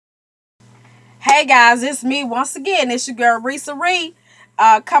Hey guys, it's me once again. It's your girl Risa Ree,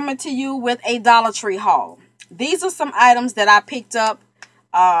 coming to you with a Dollar Tree haul. These are some items that I picked up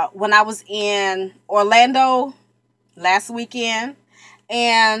when I was in Orlando last weekend,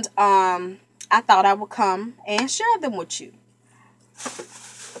 and I thought I would come and share them with you.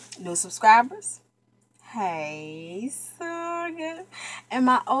 New subscribers, hey sugar, and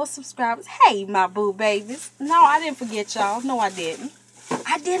my old subscribers, hey my boo babies. No, I didn't forget y'all. No, I didn't.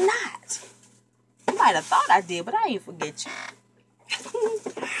 I did not. You might have thought I did, but I ain't forget you.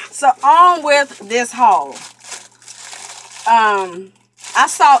 So on with this haul. I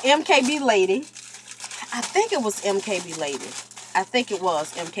saw MKB Lady. I think it was MKB Lady. I think it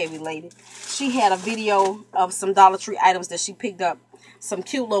was MKB Lady. She had a video of some Dollar Tree items that she picked up. Some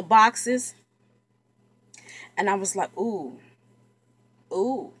cute little boxes. And I was like, ooh.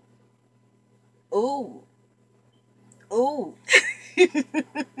 Ooh. Ooh. Ooh.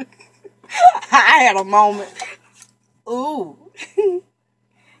 I had a moment. Ooh.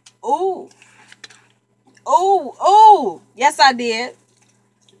 Ooh. Ooh. Ooh. Yes, I did.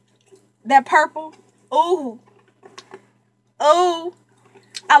 That purple. Ooh. Ooh.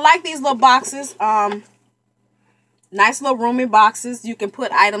 I like these little boxes. Nice little roomy boxes. You can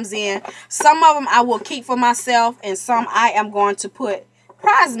put items in. Some of them I will keep for myself, and some I am going to put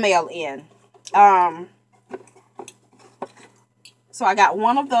prize mail in. So I got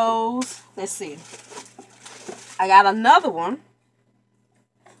one of those. Let's see. I got another one.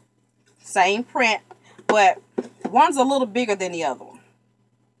 Same print, but one's a little bigger than the other one.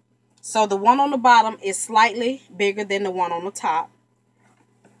 So the one on the bottom is slightly bigger than the one on the top.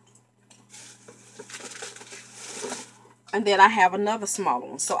 And then I have another smaller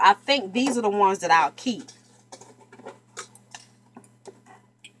one. So I think these are the ones that I'll keep.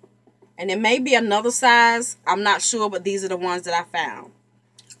 And it may be another size. I'm not sure, but these are the ones that I found.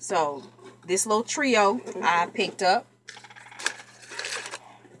 So this little trio I picked up.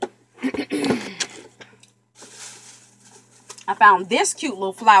 I found this cute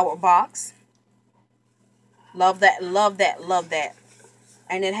little flower box. Love that, love that, love that.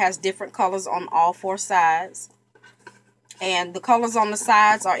 And it has different colors on all four sides. And the colors on the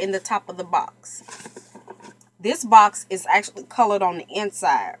sides are in the top of the box. This box is actually colored on the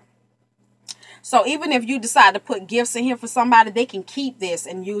inside. So even if you decide to put gifts in here for somebody, they can keep this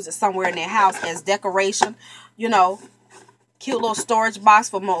and use it somewhere in their house as decoration. You know, cute little storage box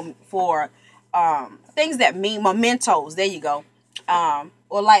for things that mean mementos. There you go.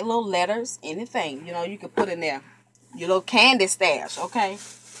 Or like little letters, anything. You know, you can put in there. Your little candy stash, okay?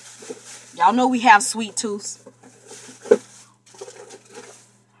 Y'all know we have sweet tooths.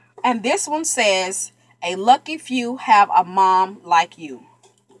 And this one says, a lucky few have a mom like you.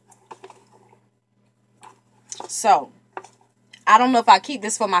 So, I don't know if I keep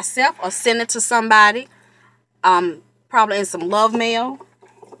this for myself or send it to somebody. Probably in some love mail.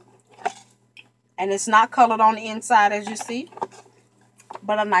 And it's not colored on the inside, as you see.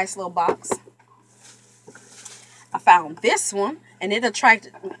 But a nice little box. I found this one. And it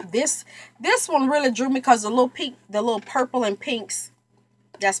attracted... This one really drew me because the little purple and pinks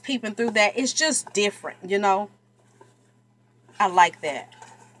that's peeping through that, it's just different, you know. I like that.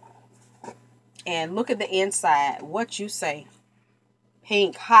 And look at the inside. What you say?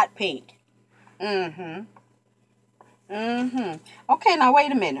 Pink, hot pink. Okay, now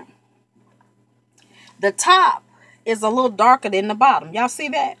wait a minute. The top is a little darker than the bottom. Y'all see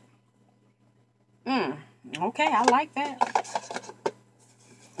that? Okay, I like that.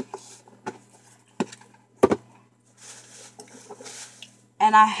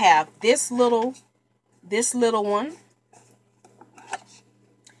 And I have this little one.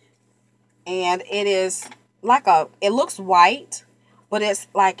 And it is like it looks white, but it's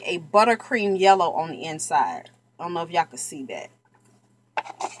like a buttercream yellow on the inside. I don't know if y'all can see that.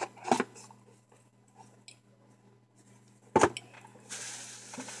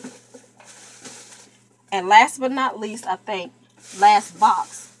 And last but not least, I think, last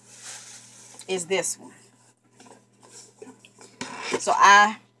box is this one. So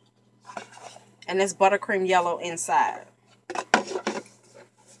and it's buttercream yellow inside.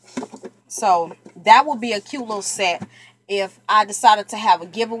 So that would be a cute little set if I decided to have a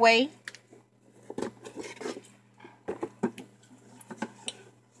giveaway.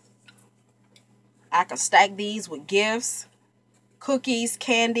 I could stack these with gifts, cookies,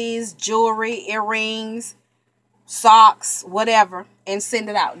 candies, jewelry, earrings, socks, whatever, and send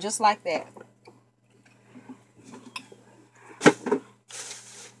it out just like that.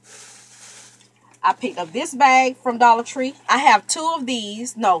 I picked up this bag from Dollar Tree. I have two of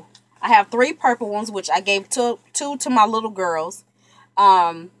these. No, I have three purple ones, which I gave two to my little girls.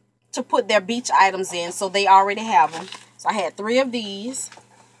 to put their beach items in, so they already have them. So I had 3 of these.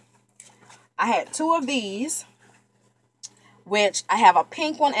 I had 2 of these, which I have a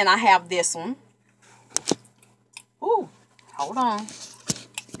pink one and I have this one. Ooh, hold on.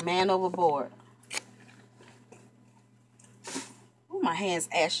 Man overboard. Ooh, my hand's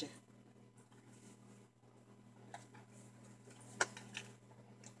ashy.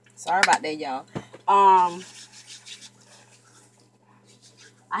 Sorry about that, y'all.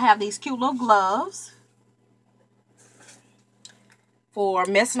 I have these cute little gloves for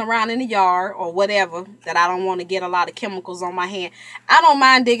messing around in the yard or whatever, that I don't want to get a lot of chemicals on my hand. I don't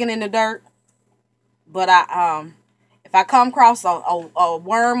mind digging in the dirt, but if I come across a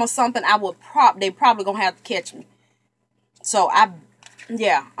worm or something, they probably gonna have to catch me. So I'm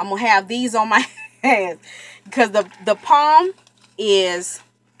gonna have these on my hands, because the palm is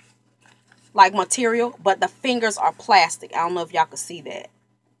like material, but the fingers are plastic. I don't know if y'all can see that.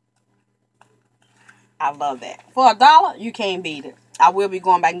 I love that. For $1, you can't beat it. I will be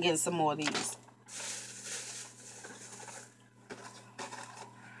going back and getting some more of these.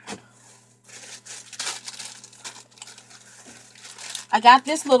 I got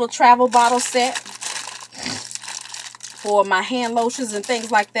this little travel bottle set for my hand lotions and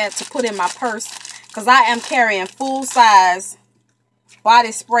things like that to put in my purse, because I am carrying full-size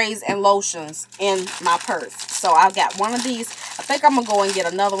body sprays and lotions in my purse. So I've got one of these. I think I'm going to go and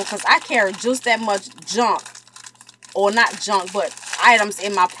get another one, because I carry just that much junk, or not junk, but items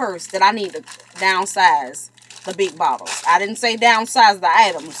in my purse that I need to downsize the big bottles. I didn't say downsize the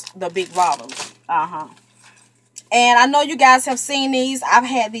items, the big bottles. And I know you guys have seen these. I've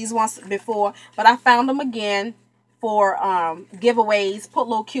had these once before, but I found them again for giveaways. Put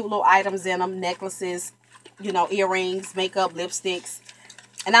little cute little items in them, necklaces, you know, earrings, makeup, lipsticks.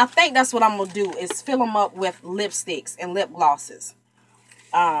 And I think that's what I'm going to do, is fill them up with lipsticks and lip glosses.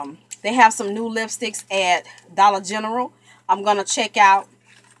 They have some new lipsticks at Dollar General. I'm going to check out.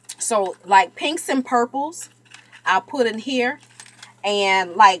 So, like pinks and purples, I'll put in here.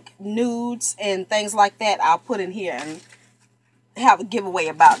 And like nudes and things like that, I'll put in here and have a giveaway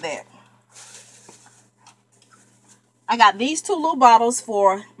about that. I got these 2 little bottles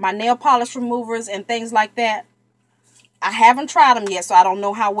for my nail polish removers and things like that. I haven't tried them yet, so I don't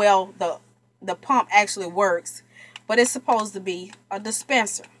know how well the pump actually works. But it's supposed to be a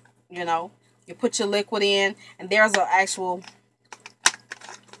dispenser, you know. You put your liquid in, and there's an actual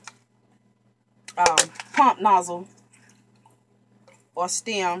pump nozzle or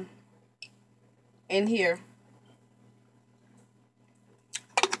stem in here.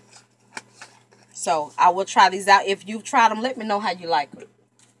 So I will try these out. If you've tried them, let me know how you like them.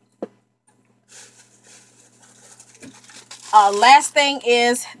 Last thing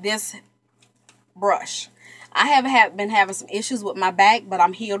is this brush. I have been having some issues with my back, but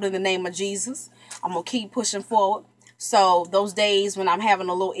I'm healed in the name of Jesus. I'm going to keep pushing forward. So those days when I'm having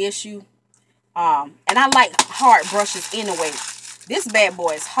a little issue, and I like hard brushes anyway. This bad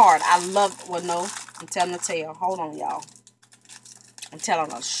boy is hard. I love, well, no, I'm telling the tale. Hold on, y'all. I'm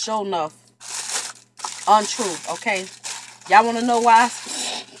telling a sure enough untruth, okay? Y'all want to know why?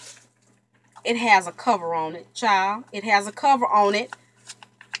 It has a cover on it, child. It has a cover on it.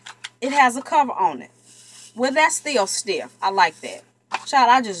 It has a cover on it. Well, that's still stiff. I like that. Child,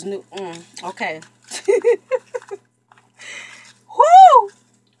 I just knew. Okay. Whoo!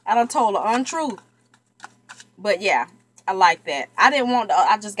 I done told the untruth. But yeah, I like that. I didn't want to,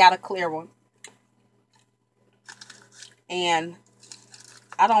 I just got a clear one. And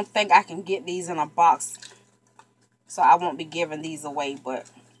I don't think I can get these in a box. So I won't be giving these away. But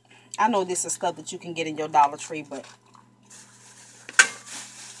I know this is stuff that you can get in your Dollar Tree. But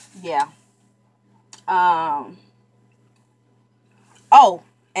yeah. Oh,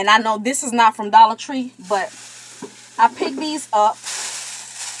 and I know this is not from Dollar Tree, but I picked these up.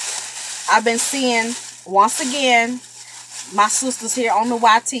 I've been seeing, once again, my sisters here on the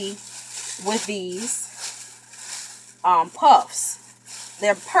YT with these puffs.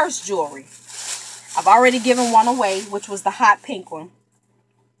 They're purse jewelry. I've already given one away, which was the hot pink one.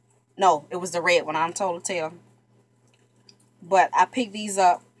 No, it was the red one. I'm told to tell. But I picked these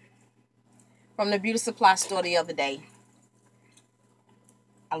up from the beauty supply store the other day.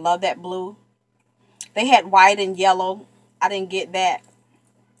 I love that blue. They had white and yellow. I didn't get that.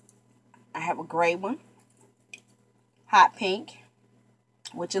 I have a gray one. Hot pink,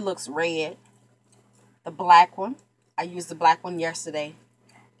 which it looks red. The black one. I used the black one yesterday.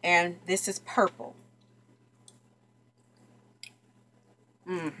 And this is purple.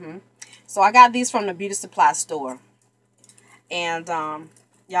 So I got these from the beauty supply store. And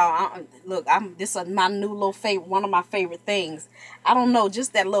Y'all, look, this is my new little favorite, one of my favorite things. I don't know,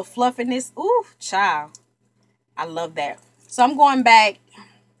 just that little fluffiness. Ooh, child. I love that. So I'm going back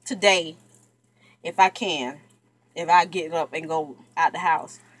today, if I can. If I get up and go out the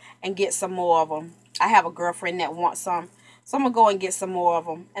house and get some more of them. I have a girlfriend that wants some. So I'm going to go and get some more of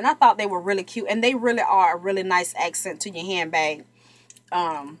them. And I thought they were really cute. And they really are a really nice accent to your handbag.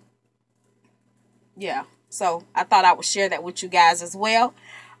 Yeah. So I thought I would share that with you guys as well.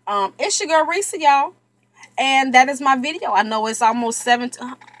 It's your girl Risa, y'all. And that is my video. I know it's almost 11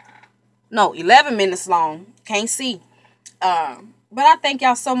 minutes long. Can't see. But I thank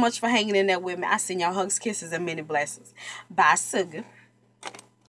y'all so much for hanging in there with me. I send y'all hugs, kisses, and many blessings. Bye, sugar.